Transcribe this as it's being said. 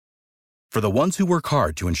For the ones who work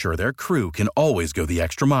hard to ensure their crew can always go the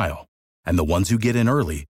extra mile, and the ones who get in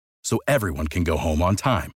early so everyone can go home on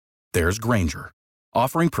time, there's Grainger,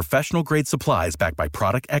 offering professional-grade supplies backed by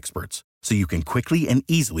product experts so you can quickly and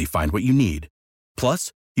easily find what you need.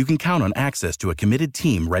 Plus, you can count on access to a committed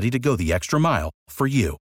team ready to go the extra mile for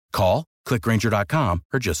you. Call, click Grainger.com,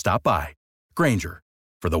 or just stop by. Grainger,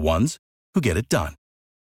 for the ones who get it done.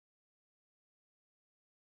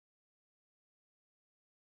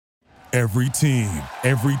 Every team,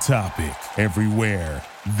 every topic, everywhere.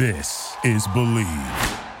 This is Believe.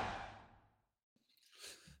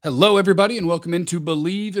 Hello, everybody, and welcome into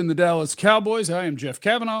Believe in the Dallas Cowboys. I am Jeff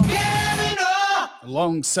Cavanaugh,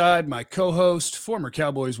 alongside my co-host, former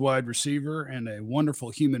Cowboys wide receiver, and a wonderful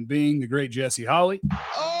human being, the great Jesse Holley.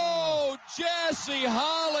 Oh, Jesse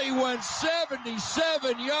Holley went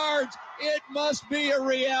 77 yards. It must be a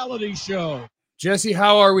reality show. Jesse,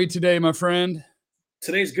 how are we today, my friend?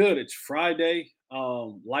 Today's good. It's Friday.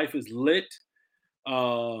 Life is lit.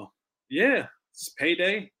 It's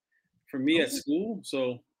payday for me at school,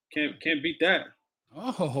 so can't beat that.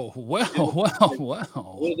 Oh, well. What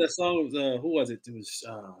was that song? Who was it? It was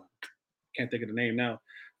can't think of the name now.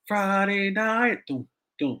 Friday night,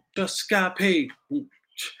 just got paid.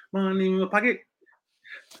 Money in my pocket,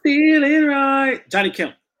 feeling right. Johnny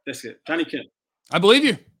Kemp. That's it. Johnny Kemp. I believe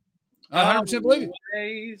you. I 100% believe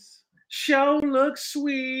you. Show looks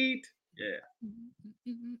sweet.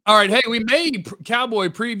 Yeah. All right. Hey, we made Cowboy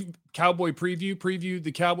preview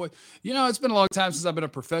the Cowboy. You know, it's been a long time since I've been a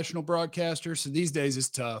professional broadcaster, so these days it's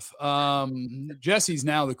tough. Jesse's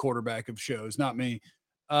now the quarterback of shows, not me.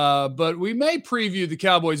 But we may preview the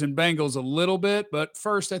Cowboys and Bengals a little bit. But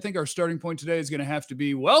first, I think our starting point today is going to have to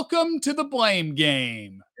be welcome to the blame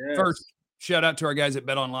game. Yes. First, shout out to our guys at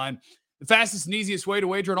BetOnline. The fastest and easiest way to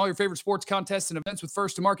wager on all your favorite sports contests and events with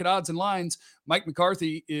first-to-market odds and lines. Mike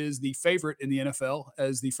McCarthy is the favorite in the NFL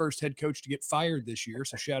as the first head coach to get fired this year,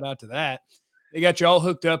 so shout out to that. They got you all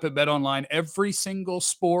hooked up at BetOnline. Every single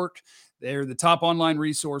sport, they're the top online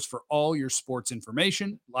resource for all your sports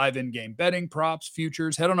information, live in-game betting, props,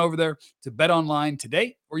 futures. Head on over there to BetOnline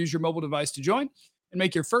today or use your mobile device to join and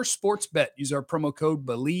make your first sports bet. Use our promo code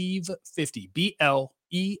BELIEVE50,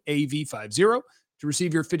 BLEAV50. To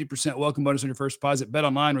receive your 50% welcome bonus on your first deposit.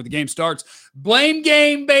 BetOnline, where the game starts. Blame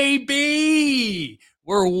game, baby.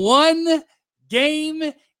 We're one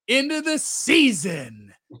game into the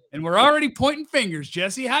season, and we're already pointing fingers.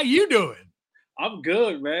 Jesse, how you doing? I'm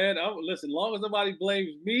good, man. Listen, as long as nobody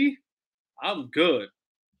blames me, I'm good.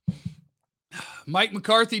 Mike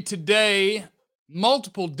McCarthy today,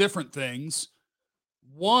 multiple different things.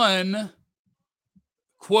 One,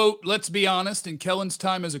 quote, let's be honest, in Kellen's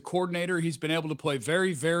time as a coordinator, he's been able to play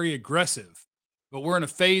very, very aggressive. But we're in a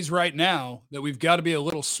phase right now that we've got to be a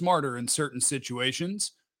little smarter in certain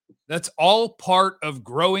situations. That's all part of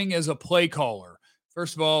growing as a play caller.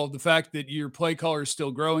 First of all, the fact that your play caller is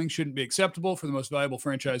still growing shouldn't be acceptable for the most valuable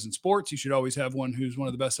franchise in sports. You should always have one who's one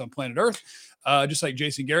of the best on planet Earth. Just like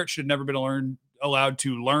Jason Garrett should have never been allowed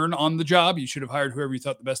to learn on the job. You should have hired whoever you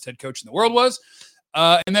thought the best head coach in the world was.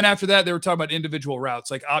 And then after that, they were talking about individual routes,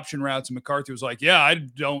 like option routes. And McCarthy was like, yeah, I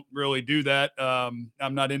don't really do that. I'm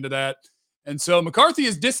not into that. And so McCarthy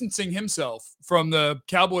is distancing himself from the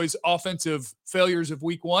Cowboys' offensive failures of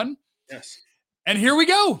week one. Yes. And here we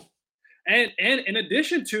go. And in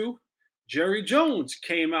addition to, Jerry Jones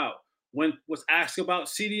came out was asked about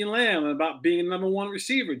CeeDee Lamb and about being number one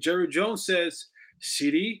receiver. Jerry Jones says,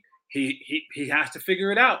 CeeDee, he has to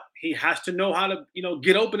figure it out. He has to know how to,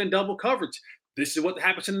 get open in double coverage. This is what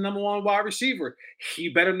happens to the number one wide receiver. He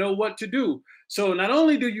better know what to do. So not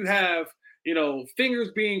only do you have, fingers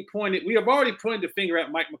being pointed, we have already pointed the finger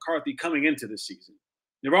at Mike McCarthy coming into this season.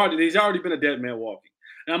 He's already been a dead man walking.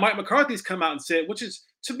 Now Mike McCarthy's come out and said, which is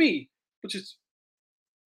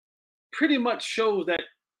pretty much shows that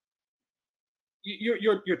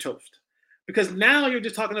you're toast. Because now you're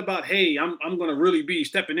just talking about, hey, I'm going to really be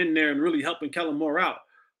stepping in there and really helping Kellen Moore out.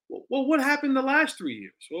 Well, what happened the last 3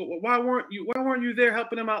 years? Well, why weren't you there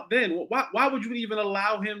helping him out then? Why would you even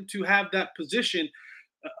allow him to have that position?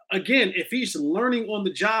 Again, if he's learning on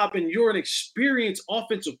the job and you're an experienced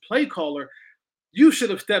offensive play caller, you should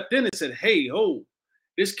have stepped in and said, hey,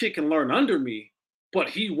 this kid can learn under me, but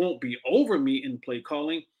he won't be over me in play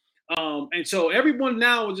calling. And so everyone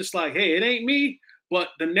now is just like, hey, it ain't me, but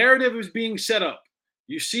the narrative is being set up.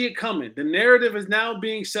 You see it coming. The narrative is now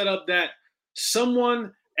being set up that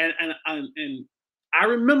someone – and I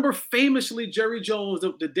remember famously Jerry Jones,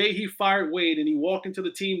 the day he fired Wade and he walked into the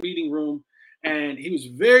team meeting room and he was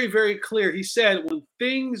very, very clear. He said, when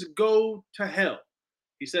things go to hell,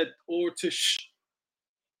 he said, or to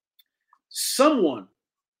someone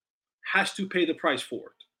has to pay the price for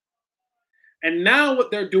it. And now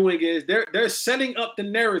what they're doing is they're setting up the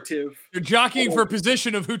narrative. They're jockeying for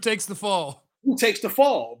position of who takes the fall. Who takes the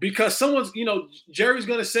fall? Because someone's, Jerry's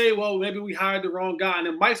going to say, well, maybe we hired the wrong guy. And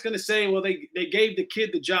then Mike's going to say, well, they gave the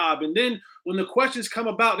kid the job. And then when the questions come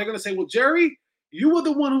about, they're going to say, well, Jerry, you were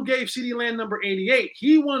the one who gave CeeDee Lamb number 88.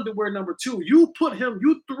 He wanted to wear number 2. You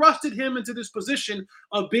thrusted him into this position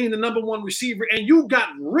of being the number 1 receiver, and you got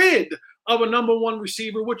rid of a number 1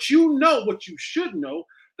 receiver, what you should know,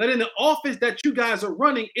 that in the offense that you guys are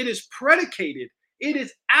running, it is predicated. It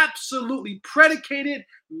is absolutely predicated,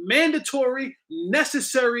 mandatory,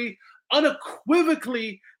 necessary,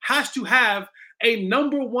 unequivocally has to have a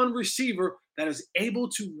number 1 receiver that is able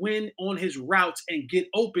to win on his routes and get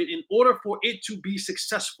open in order for it to be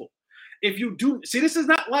successful. If you do, see, this is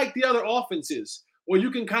not like the other offenses where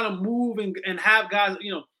you can kind of move and have guys,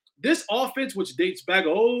 this offense, which dates back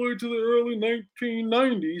all the way to the early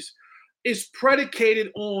 1990s, is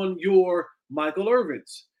predicated on your Michael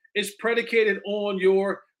Irvins. It's predicated on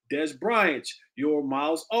your Des Bryant's, your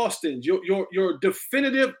Miles Austin's, your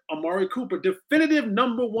definitive Amari Cooper, definitive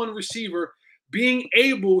number 1 receiver being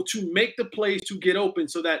able to make the plays to get open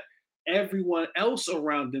so that everyone else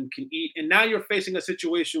around them can eat. And now you're facing a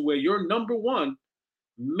situation where your number 1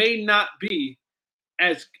 may not be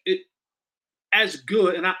as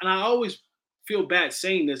good. And I always feel bad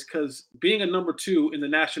saying this because being a number 2 in the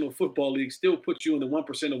National Football League still puts you in the 1%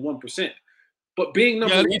 of 1%. But being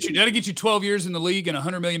number 1, that'll get you 12 years in the league and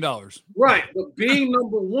 $100 million. Right. But being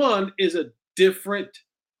number 1 is a different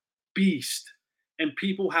beast. And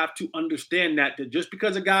people have to understand that just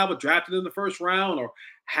because a guy was drafted in the first round or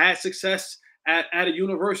had success at a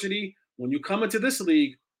university, when you come into this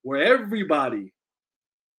league where everybody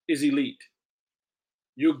is elite,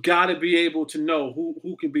 you got to be able to know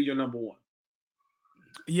who can be your number 1.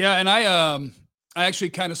 Yeah, and I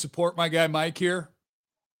actually kind of support my guy Mike here,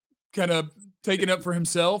 kind of taking up for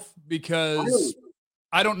himself, because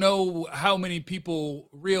I don't know how many people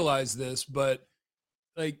realize this, but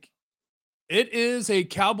it is a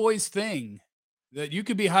Cowboys thing that you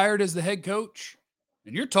could be hired as the head coach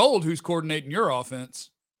and you're told who's coordinating your offense.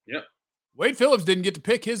 Yep. Wade Phillips didn't get to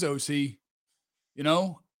pick his OC.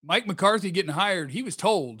 Mike McCarthy getting hired, he was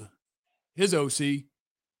told his OC.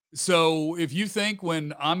 So if you think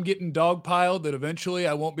when I'm getting dogpiled that eventually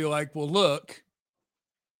I won't be like, well, look,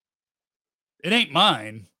 it ain't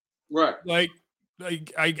mine. Right.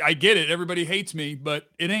 I get it. Everybody hates me, but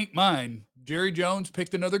it ain't mine. Jerry Jones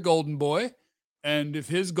picked another golden boy. And if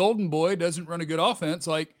his golden boy doesn't run a good offense,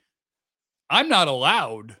 I'm not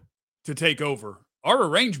allowed to take over. Our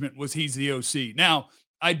arrangement was he's the OC. Now,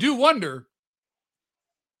 I do wonder,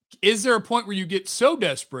 is there a point where you get so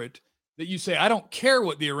desperate that you say, I don't care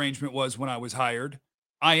what the arrangement was when I was hired.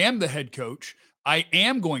 I am the head coach. I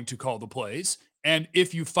am going to call the plays. And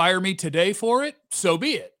if you fire me today for it, so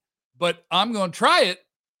be it. But I'm going to try it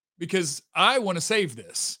because I want to save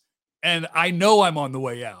this. And I know I'm on the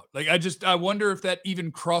way out. I wonder if that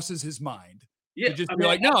even crosses his mind. Yeah. To just be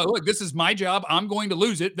like, no, look, this is my job. I'm going to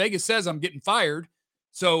lose it. Vegas says I'm getting fired.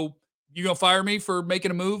 So you going to fire me for making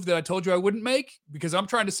a move that I told you I wouldn't make? Because I'm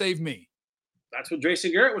trying to save me. That's what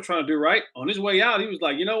Jason Garrett was trying to do, right? On his way out, he was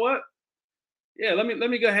like, you know what? Yeah, let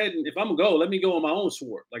me go ahead, and if I'm gonna go, let me go on my own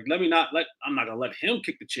sword. I'm not gonna let him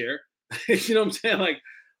kick the chair. You know what I'm saying?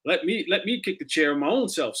 Let me kick the chair my own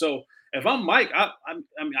self. So if I'm Mike,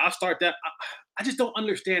 I'll start that. I just don't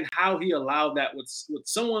understand how he allowed that with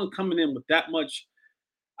someone coming in with that much.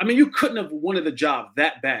 I mean, you couldn't have wanted the job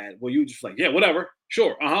that bad where you just yeah, whatever,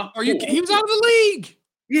 sure, Cool. He was out of the league.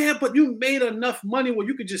 Yeah, but you made enough money where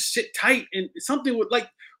you could just sit tight and something with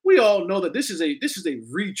we all know that this is a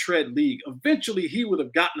retread league. Eventually, he would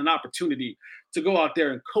have gotten an opportunity to go out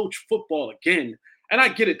there and coach football again. And I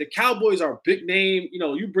get it. The Cowboys are a big name.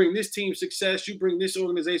 You bring this team success, you bring this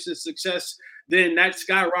organization success, then that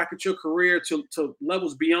skyrockets your career to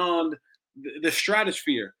levels beyond the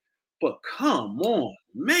stratosphere. But come on,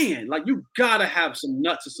 man. You got to have some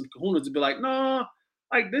nuts and some kahunas to be like, nah,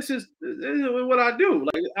 this is what I do.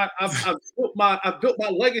 I've built my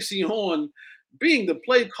legacy on being the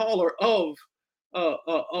play caller of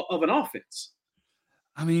an offense.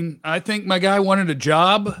 I mean, I think my guy wanted a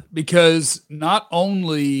job because not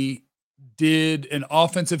only did an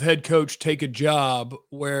offensive head coach take a job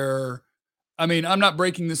where, I'm not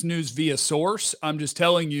breaking this news via source. I'm just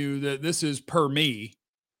telling you that this is per me,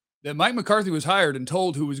 that Mike McCarthy was hired and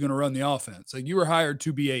told who was going to run the offense. You were hired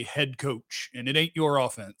to be a head coach and it ain't your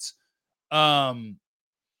offense. And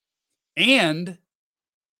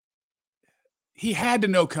he had to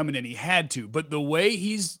know coming in. He had to. But the way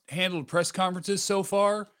he's handled press conferences so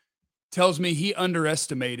far tells me he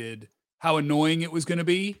underestimated how annoying it was going to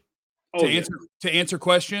be to answer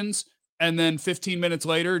questions. And then 15 minutes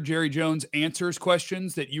later, Jerry Jones answers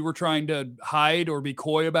questions that you were trying to hide or be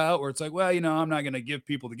coy about, where it's like, well, I'm not going to give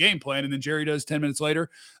people the game plan. And then Jerry does 10 minutes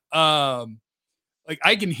later. Like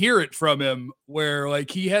I can hear it from him where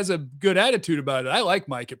like he has a good attitude about it. I like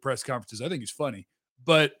Mike at press conferences. I think he's funny,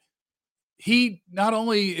 but he not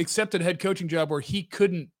only accepted a head coaching job where he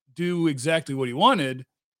couldn't do exactly what he wanted,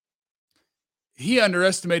 he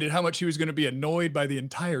underestimated how much he was going to be annoyed by the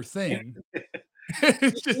entire thing.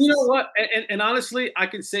 You know what? And honestly, I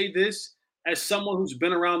can say this as someone who's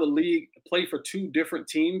been around the league, played for 2 different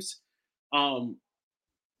teams. I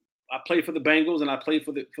played for the Bengals and I played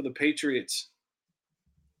for the Patriots.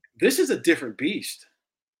 This is a different beast.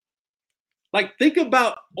 Like, think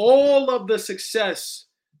about all of the success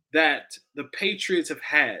that the Patriots have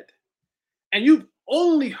had. And you've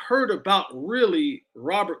only heard about really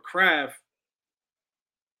Robert Kraft.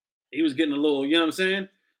 He was getting a little, you know what I'm saying?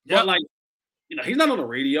 Yep. But like, he's not on the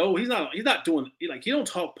radio. He's not doing, like, he don't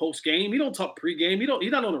talk post game. He don't talk pre-game.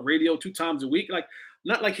 He's not on the radio 2 times a week. Like,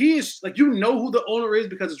 not like he is, like, who the owner is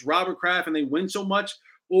because it's Robert Kraft and they win so much,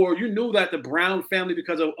 or you knew that the Brown family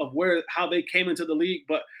because of how they came into the league,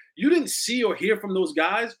 but you didn't see or hear from those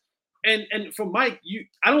guys. And for Mike,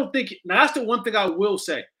 I don't think, now that's the one thing I will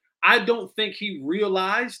say. I don't think he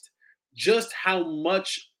realized just how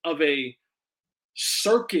much of a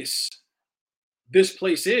circus this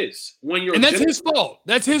place is when you're, and that's his fault.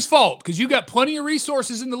 That's his fault because you got plenty of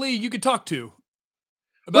resources in the league you could talk to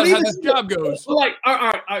about how this job goes. Like,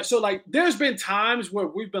 all right. So like, there's been times where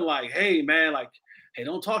we've been like, hey man, like, hey,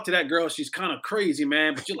 don't talk to that girl. She's kind of crazy,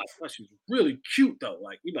 man. But you're like, oh, she's really cute though.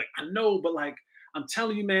 Like, you're like, I know, but like, I'm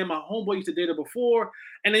telling you, man, my homeboy used to date her before.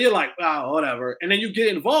 And then you're like, wow, whatever. And then you get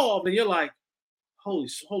involved and you're like, holy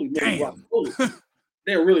damn.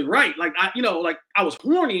 They're really right. Like, I was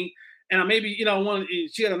horny and I maybe,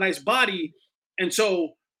 she had a nice body. And so,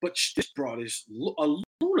 but this broad is a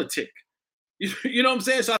lunatic. You know what I'm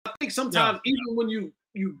saying? So I think sometimes even when you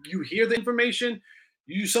hear the information,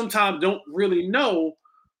 you sometimes don't really know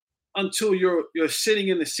until you're sitting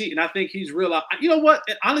in the seat. And I think he's realized, you know what?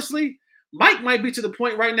 And honestly, Mike might be to the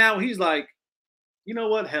point right now. He's like, you know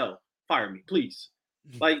what? Hell, fire me, please.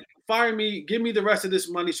 Like, fire me, give me the rest of this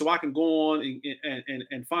money so I can go on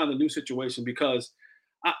and find a new situation, because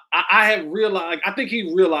I have realized, like, I think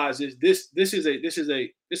he realizes this is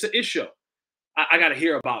an issue. I got to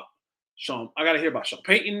hear about Sean. I got to hear about Sean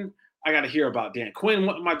Payton. I got to hear about Dan Quinn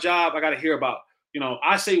wanting my job. I got to hear about,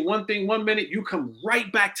 I say one thing 1 minute, you come right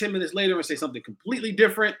back 10 minutes later and say something completely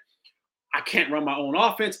different. I can't run my own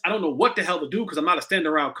offense. I don't know what the hell to do because I'm not a stand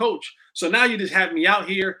around coach. So now you just have me out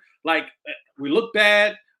here like, we look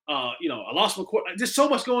bad. I lost my court. There's so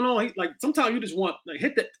much going on. Like, sometimes you just want, like,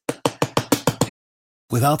 hit that.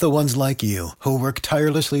 Without the ones like you who work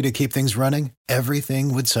tirelessly to keep things running,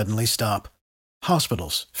 everything would suddenly stop.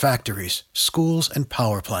 Hospitals, factories, schools, and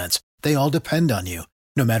power plants, they all depend on you.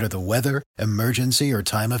 No matter the weather, emergency, or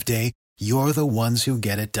time of day, you're the ones who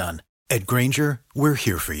get it done. At Grainger, we're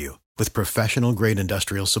here for you with professional-grade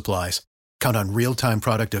industrial supplies. Count on real-time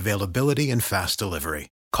product availability and fast delivery.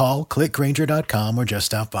 Call, clickgrainger.com, or just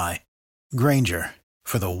stop by. Grainger,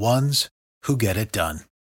 for the ones who get it done.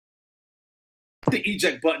 The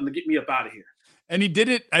eject button to get me up out of here. And he did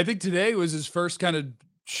it, I think today was his first kind of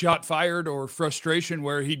shot fired or frustration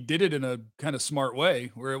where he did it in a kind of smart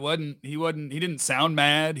way, where he didn't sound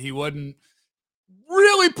mad. He wasn't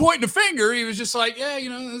really pointing a finger. He was just like, yeah,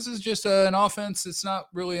 this is just an offense. It's not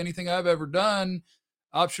really anything I've ever done.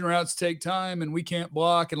 Option routes take time and we can't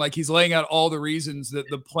block. And like, he's laying out all the reasons that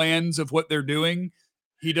the plans of what they're doing,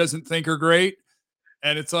 he doesn't think are great.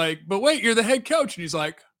 And it's like, but wait, you're the head coach. And he's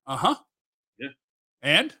like, uh-huh. Yeah.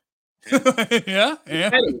 And yeah.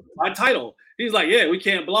 My title. He's like, yeah, we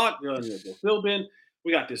can't block. Phil Ben,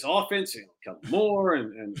 we got this offense, Kellen Moore,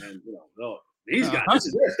 and these guys. This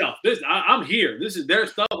is their stuff. I'm here. This is their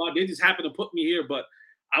stuff. They just happen to put me here, but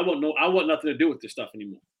I want nothing to do with this stuff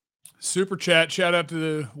anymore. Super chat. Shout out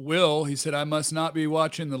to Will. He said, I must not be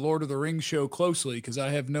watching the Lord of the Rings show closely because I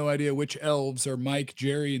have no idea which elves are Mike,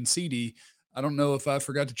 Jerry, and CD. I don't know if I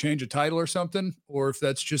forgot to change a title or something, or if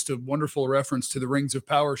that's just a wonderful reference to the Rings of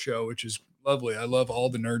Power show, which is lovely. I love all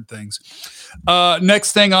the nerd things.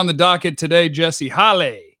 Next thing on the docket today, Jesse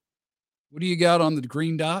Holly. What do you got on the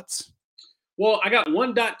green dots? Well, I got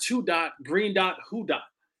 1 dot, 2 dot, green dot, who dot.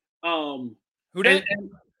 Who day? And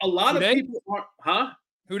a lot of people aren't,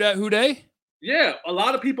 Who day? Yeah, a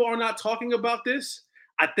lot of people are not talking about this.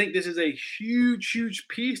 I think this is a huge, huge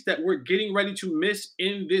piece that we're getting ready to miss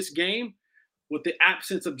in this game with the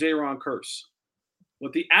absence of Jayron Kearse.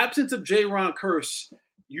 With the absence of Jayron Kearse,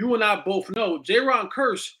 you and I both know, Jaron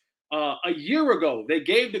Kearse, a year ago, they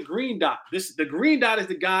gave the green dot. The green dot is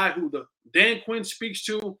the guy who the Dan Quinn speaks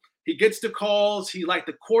to. He gets the calls. He like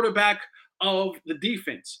the quarterback of the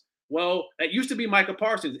defense. Well, that used to be Micah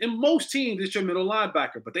Parsons. In most teams, it's your middle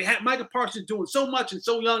linebacker. But they had Micah Parsons doing so much and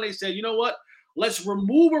so young, they said, you know what? Let's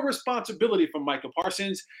remove a responsibility from Micah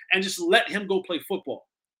Parsons and just let him go play football.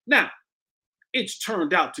 Now, it's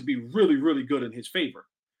turned out to be really, really good in his favor.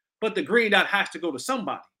 But the green dot has to go to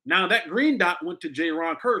somebody. Now, that green dot went to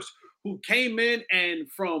Jaron Kearse, who came in and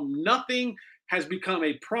from nothing has become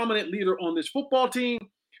a prominent leader on this football team.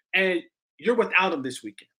 And you're without him this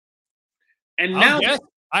weekend. And now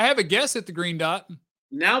I have a guess at the green dot.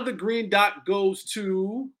 Now the green dot goes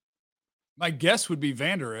to. My guess would be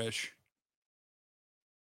Vander Esch.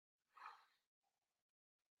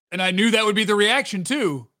 And I knew that would be the reaction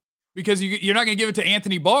too, because you're not going to give it to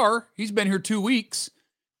Anthony Barr. He's been here 2 weeks.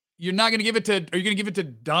 You're not going to give it to. Are you going to give it to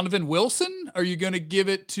Donovan Wilson? Are you going to give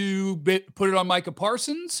it to put it on Micah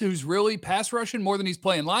Parsons, who's really pass rushing more than he's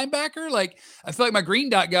playing linebacker? Like, I feel like my green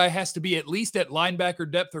dot guy has to be at least at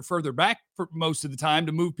linebacker depth or further back for most of the time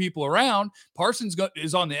to move people around. Parsons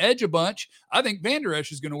is on the edge a bunch. I think Vander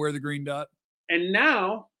Esch is going to wear the green dot. And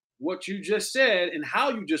now what you just said and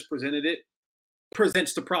how you just presented it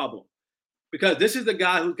presents the problem, because this is the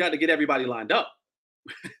guy who's got to get everybody lined up.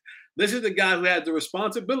 This is the guy who has the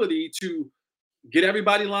responsibility to get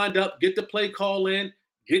everybody lined up, get the play call in,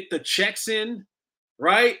 get the checks in,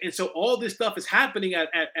 right? And so all this stuff is happening at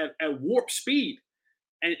warp speed.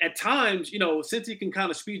 And at times, since he can kind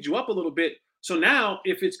of speed you up a little bit. So now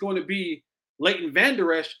if it's going to be Leighton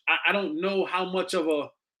Vander Esch, I don't know how much of a,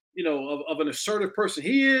 of an assertive person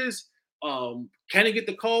he is. Can he get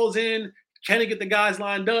the calls in? Can he get the guys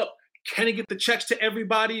lined up? Can he get the checks to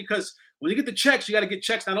everybody? Because when you get the checks, you got to get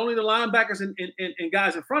checks not only the linebackers and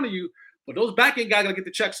guys in front of you, but those back end guys got to get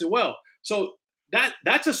the checks as well. So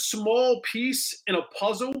that's a small piece in a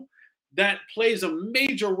puzzle that plays a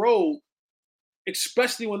major role,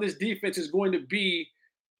 especially when this defense is going to be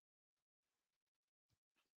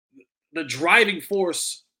the driving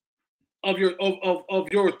force of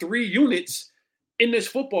your 3 units in this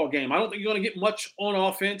football game. I don't think you're going to get much on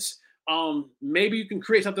offense. Maybe you can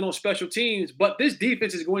create something on special teams, but this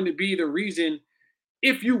defense is going to be the reason.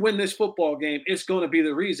 If you win this football game, it's going to be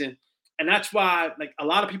the reason. And that's why, like, a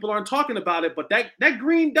lot of people aren't talking about it, but that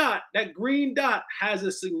green dot has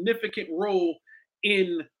a significant role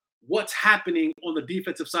in what's happening on the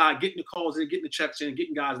defensive side, getting the calls in, getting the checks in,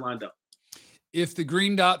 getting guys lined up. If the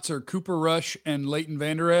green dots are Cooper Rush and Leighton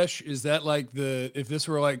Vander Esch, is that like if this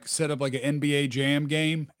were like set up like an NBA Jam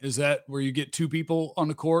game, is that where you get 2 people on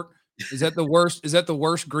the court? Is that the worst? Is that the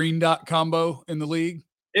worst green dot combo in the league?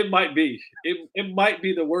 It might be. It might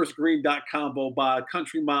be the worst green dot combo by a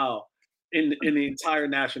country mile in the entire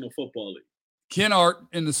National Football League. Ken Art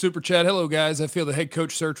in the super chat. Hello, guys. I feel the head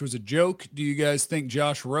coach search was a joke. Do you guys think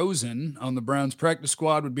Josh Rosen on the Browns practice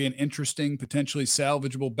squad would be an interesting, potentially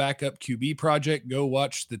salvageable backup QB project? Go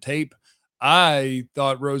watch the tape. I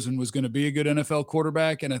thought Rosen was going to be a good NFL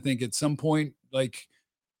quarterback, and I think at some point, like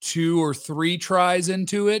 2 or 3 tries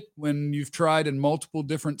into it, when you've tried in multiple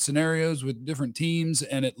different scenarios with different teams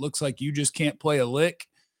and it looks like you just can't play a lick,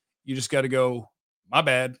 you just got to go, my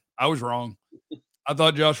bad, I was wrong. I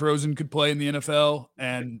thought Josh Rosen could play in the NFL.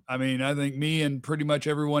 And I mean, I think me and pretty much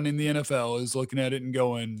everyone in the NFL is looking at it and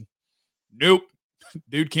going, nope,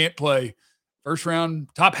 dude can't play. First round,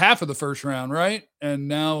 top half of the first round, right? And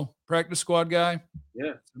now practice squad guy.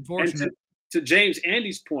 Yeah. Unfortunate. To James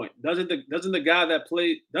Andy's point, doesn't the guy that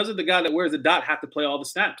wears the dot have to play all the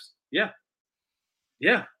snaps? Yeah.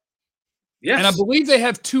 Yes. And I believe they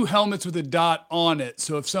have 2 helmets with a dot on it.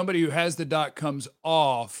 So if somebody who has the dot comes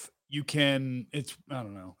off, you can. I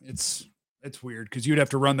don't know. It's weird because you'd have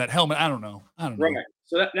to run that helmet. I don't know. Right.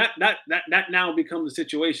 So that now becomes the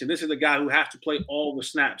situation. This is the guy who has to play all the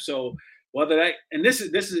snaps. So whether that, and this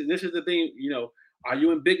is the thing. Are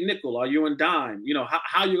you in big nickel? Are you in dime?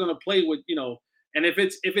 How you're going to play with, and if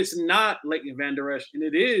it's not Leighton Vander Esch and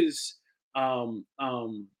it is,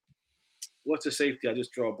 what's the safety? I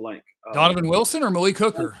just draw a blank. Donovan Wilson or Malik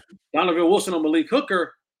Hooker? Donovan Wilson or Malik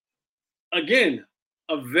Hooker. Again,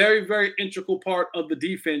 a very, very integral part of the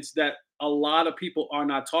defense that a lot of people are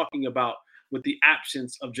not talking about with the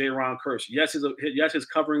absence of Jaron Kearse. Yes, his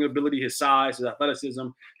covering ability, his size, his athleticism,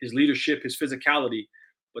 his leadership, his physicality.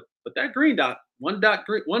 But that green dot, 1 dot,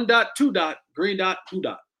 2 dot, green dot, 2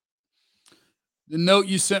 dot. The note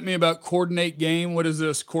you sent me about coordinate game. What is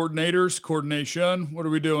this? Coordinators, coordination. What are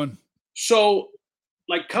we doing? So,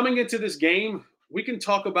 like, coming into this game, we can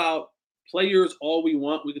talk about players all we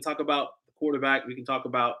want. We can talk about the quarterback. We can talk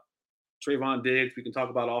about Trayvon Diggs. We can talk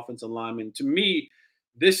about offensive linemen. To me,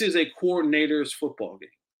 this is a coordinator's football game.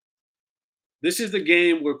 This is the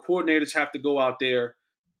game where coordinators have to go out there,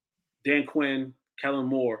 Dan Quinn, Kellen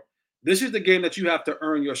Moore. This is the game that you have to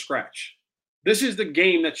earn your scratch. This is the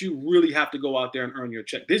game that you really have to go out there and earn your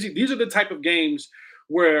check. These are the type of games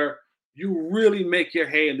where you really make your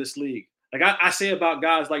hay in this league. Like I say about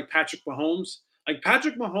guys like Patrick Mahomes. Like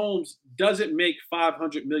Patrick Mahomes doesn't make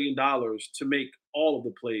 $500 million to make all of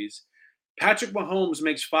the plays. Patrick Mahomes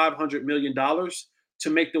makes $500 million to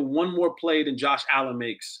make the one more play than Josh Allen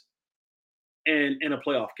makes in a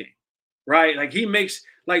playoff game, right? Like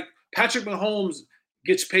Patrick Mahomes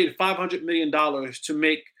gets paid $500 million to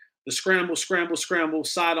make the scramble,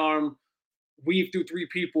 sidearm, weave through three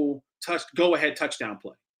people, go ahead touchdown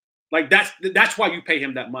play. Like that's why you pay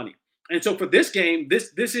him that money. And so for this game,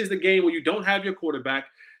 this is the game where you don't have your quarterback.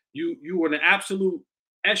 You were an absolute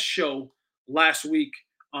S show last week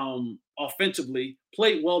offensively,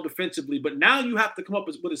 played well defensively, but now you have to come up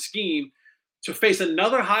with a scheme to face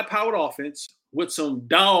another high-powered offense with some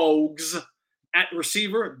dogs at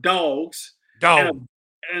receiver, and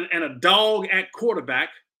a dog at quarterback,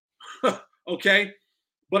 okay?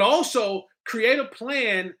 But also create a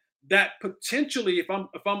plan that potentially, if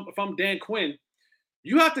I'm Dan Quinn,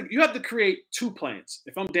 you have to create two plans.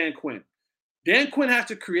 If I'm Dan Quinn has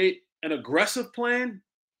to create an aggressive plan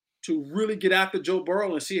to really get after Joe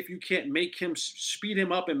Burrow and see if you can't make him speed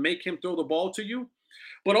him up and make him throw the ball to you,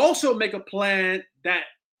 but also make a plan that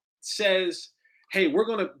says, hey, we're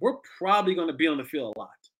probably going to be on the field a lot.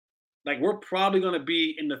 Like we're probably going to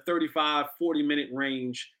be in the 35, 40-minute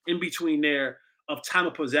range in between there of time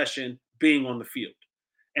of possession being on the field.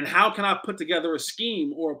 And how can I put together a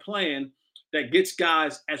scheme or a plan that gets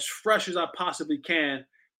guys as fresh as I possibly can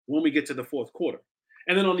when we get to the fourth quarter?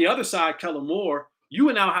 And then on the other side, Kellen Moore, you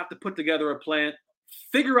would now have to put together a plan,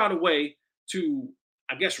 figure out a way to,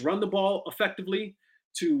 I guess, run the ball effectively,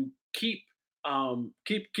 to keep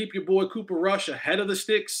your boy Cooper Rush ahead of the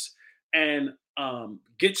sticks and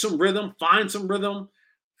get some rhythm,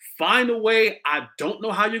 find a way. I don't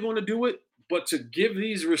know how you're going to do it, but to give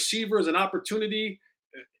these receivers an opportunity,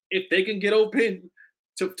 if they can get open,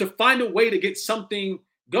 to find a way to get something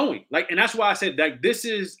going. And that's why I said that this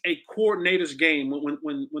is a coordinator's game. When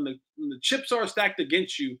the chips are stacked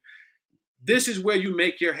against you, this is where you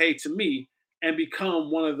make your hay, to me, and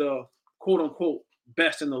become one of the quote unquote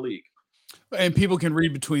best in the league. And people can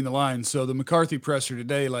read between the lines. So the McCarthy presser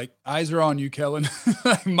today, eyes are on you, Kellen.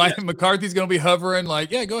 McCarthy's going to be hovering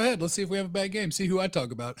yeah, go ahead. Let's see if we have a bad game. See who I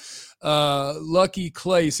talk about. Lucky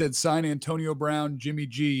Clay said, sign Antonio Brown, Jimmy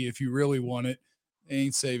G, if you really want it. They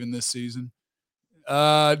ain't saving this season.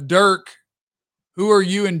 Dirk, who are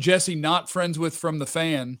you and Jesse not friends with from the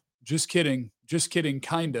fan? Just kidding,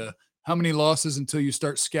 kinda. How many losses until you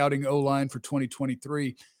start scouting O-line for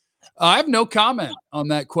 2023? I have no comment on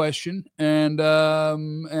that question, and I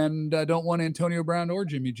don't want Antonio Brown or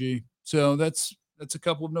Jimmy G. So that's a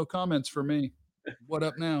couple of no comments for me. What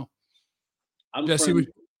up now? Jesse, would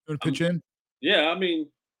you want to pitch in? Yeah, I mean,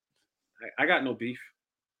 I got no beef.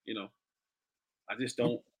 I just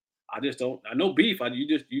don't. I know beef.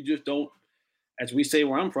 You just don't. As we say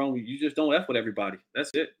where I'm from, you just don't F with everybody.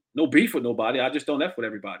 That's it. No beef with nobody. I just don't F with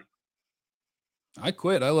everybody. I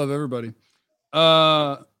quit. I love everybody.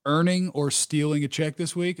 Earning or stealing a check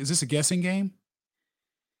this week? Is this a guessing game?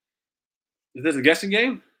 Is this a guessing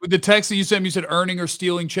game? With the text that you sent me, you said earning or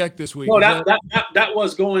stealing check this week. No, that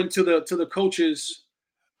was going to the coaches.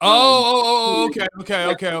 Okay. Are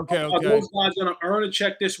those guys going to earn a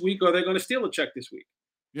check this week, or are they going to steal a check this week?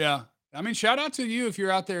 Yeah. I mean, shout out to you if you're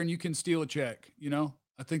out there and you can steal a check.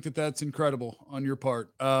 I think that's incredible on your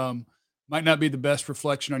part. Might not be the best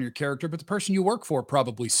reflection on your character, but the person you work for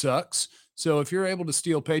probably sucks. So if you're able to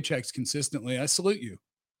steal paychecks consistently, I salute you.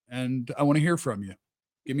 And I want to hear from you.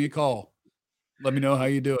 Give me a call. Let me know how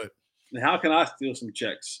you do it. And how can I steal some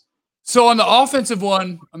checks? So on the offensive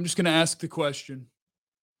one, I'm just going to ask the question.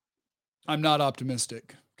 I'm not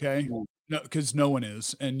optimistic, okay? No, because no one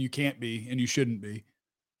is, and you can't be, and you shouldn't be.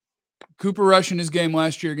 Cooper Rush in his game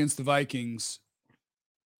last year against the Vikings,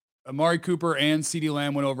 Amari Cooper and CeeDee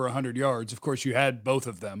Lamb went over 100 yards. Of course, you had both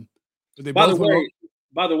of them. But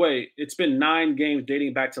by the way, it's been 9 games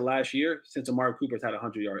dating back to last year since Amari Cooper's had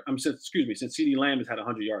 100 yards. Since CeeDee Lamb has had a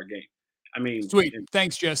 100-yard game. I mean, sweet.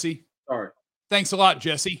 Thanks, Jesse. Sorry. Thanks a lot,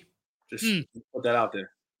 Jesse. Just put that out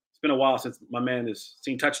there. It's been a while since my man has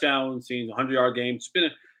seen touchdowns, seen 100-yard games.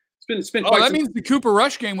 It's been. That means the Cooper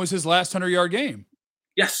Rush game was his last 100-yard game.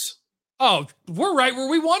 Yes. Oh, we're right where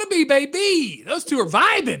we want to be, baby. Those two are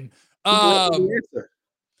vibing.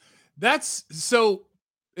 That's so.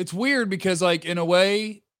 It's weird because, in a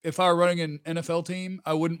way, if I were running an NFL team,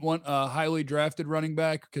 I wouldn't want a highly drafted running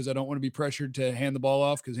back because I don't want to be pressured to hand the ball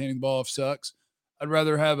off because handing the ball off sucks. I'd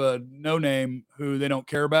rather have a no-name who they don't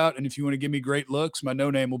care about. And if you want to give me great looks, my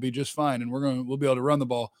no-name will be just fine. And we'll be able to run the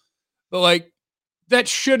ball. But like, that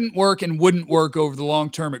shouldn't work and wouldn't work over the long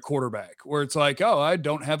term at quarterback, where it's like, oh, I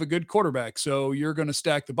don't have a good quarterback, so you're going to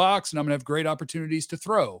stack the box and I'm going to have great opportunities to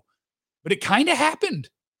throw. But it kind of happened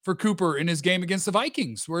for Cooper in his game against the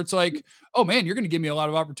Vikings, where it's like, oh man, you're going to give me a lot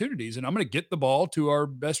of opportunities and I'm going to get the ball to our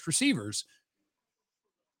best receivers.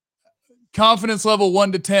 Confidence level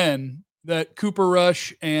 1 to 10 that Cooper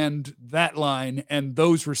Rush and that line and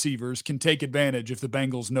those receivers can take advantage if the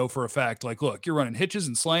Bengals know for a fact, like, look, you're running hitches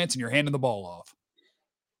and slants and you're handing the ball off.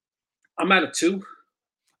 I'm at a 2.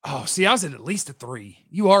 Oh, see, I was at least a 3.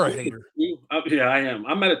 You are a hater. Yeah, I am.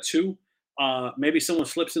 I'm at a 2. Maybe someone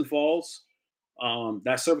slips and falls.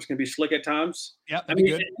 That service can be slick at times. Yeah, I mean,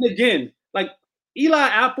 good. And again, like Eli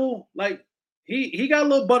Apple, like he got a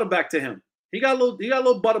little butter back to him. He got a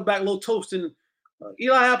little butter back, a little toast. And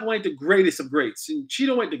Eli Apple ain't the greatest of greats, and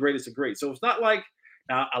Cheeto ain't the greatest of greats. So it's not like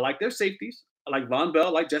now. I like their safeties. I like Von Bell.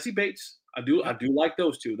 I like Jesse Bates. I do like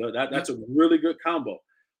those two. That's a really good combo.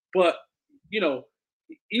 But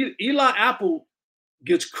Eli Apple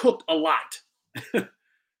gets cooked a lot,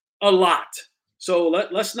 a lot. So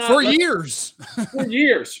let's not for years. For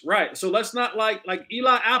years, right? So let's not like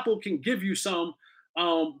Eli Apple can give you some,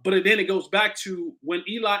 but then it goes back to when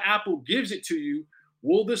Eli Apple gives it to you.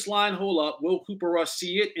 Will this line hold up? Will Cooper Rush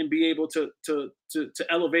see it and be able to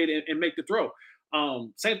elevate and make the throw?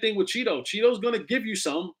 Same thing with Cheeto. Cheeto's going to give you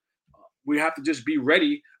some. We have to just be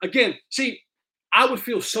ready. Again, see, I would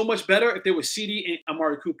feel so much better if there was CD and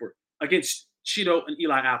Amari Cooper against Cheeto and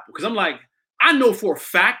Eli Apple. Because I'm like, I know for a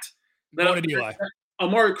fact that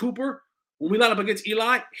Amari Cooper, when we line up against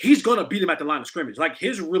Eli, he's going to beat him at the line of scrimmage. Like,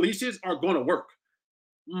 his releases are going to work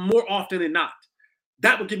more often than not.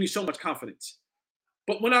 That would give me so much confidence.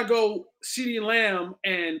 But when I go CeeDee Lamb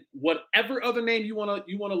and whatever other name you want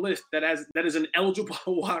to list that is an eligible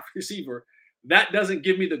wide receiver, that doesn't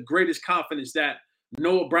give me the greatest confidence that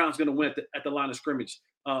Noah Brown's going to win at the line of scrimmage.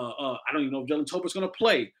 I don't even know if Jalen Tolbert's going to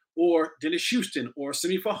play, or Dennis Houston, or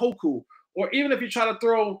Simi Fehoko, or even if you try to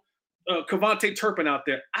throw Kevontae Turpin out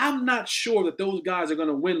there. I'm not sure that those guys are going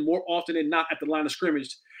to win more often than not at the line of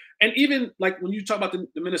scrimmage. And even like when you talk about the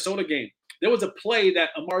Minnesota game, there was a play that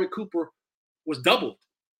Amari Cooper was doubled,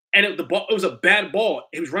 and it was a bad ball.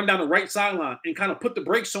 He was run down the right sideline and kind of put the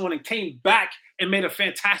brakes on and came back and made a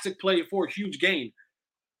fantastic play for a huge gain.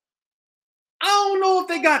 I don't know if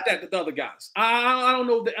they got that with the other guys. I don't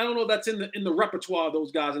know. I don't know if that's in the repertoire of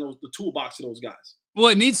those guys and the toolbox of those guys. Well,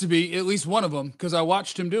 it needs to be at least one of them, because I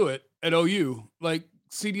watched him do it at OU. Like,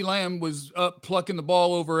 CeeDee Lamb was up plucking the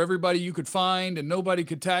ball over everybody you could find, and nobody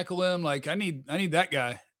could tackle him. Like, I need that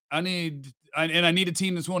guy. I need a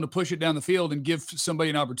team that's willing to push it down the field and give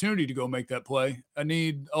somebody an opportunity to go make that play. I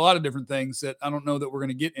need a lot of different things that I don't know that we're going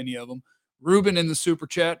to get any of them. Ruben in the super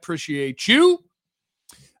chat, appreciate you.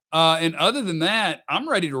 And other than that, I'm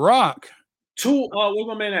ready to rock. Where's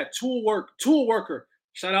my man at? Tool Worker.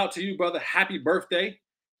 Shout out to you, brother. Happy birthday.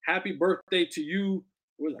 Happy birthday to you.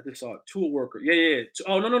 I just saw it. Tool Worker. Yeah.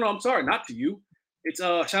 Oh, no. I'm sorry. Not to you. It's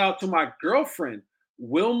shout out to my girlfriend,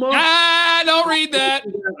 Wilma. Don't read that.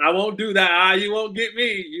 I won't do that. You won't get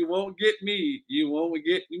me.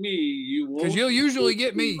 Because you'll usually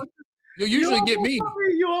get me.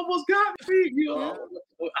 You almost got me.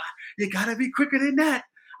 You got to be quicker than that.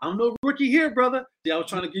 I'm no rookie here, brother. Yeah, I was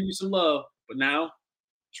trying to give you some love, but now,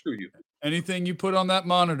 screw you. Anything you put on that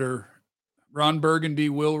monitor, Ron Burgundy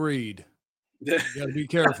will read. You got to be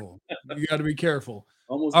careful.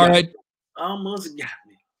 Almost got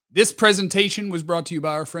me. This presentation was brought to you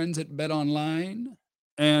by our friends at BetOnline.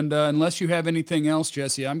 And unless you have anything else,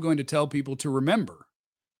 Jesse, I'm going to tell people to remember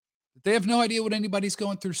that they have no idea what anybody's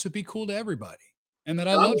going through, so be cool to everybody. And that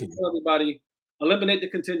I love you. Everybody, eliminate the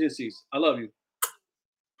contingencies. I love you.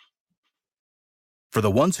 For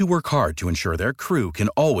the ones who work hard to ensure their crew can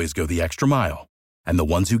always go the extra mile, and the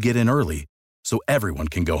ones who get in early so everyone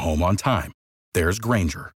can go home on time, there's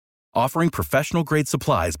Grainger, offering professional-grade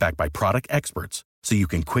supplies backed by product experts so you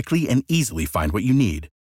can quickly and easily find what you need.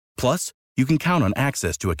 Plus, you can count on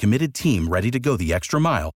access to a committed team ready to go the extra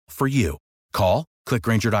mile for you. Call, click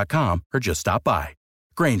Grainger.com, or just stop by.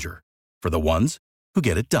 Grainger, for the ones who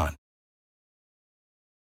get it done.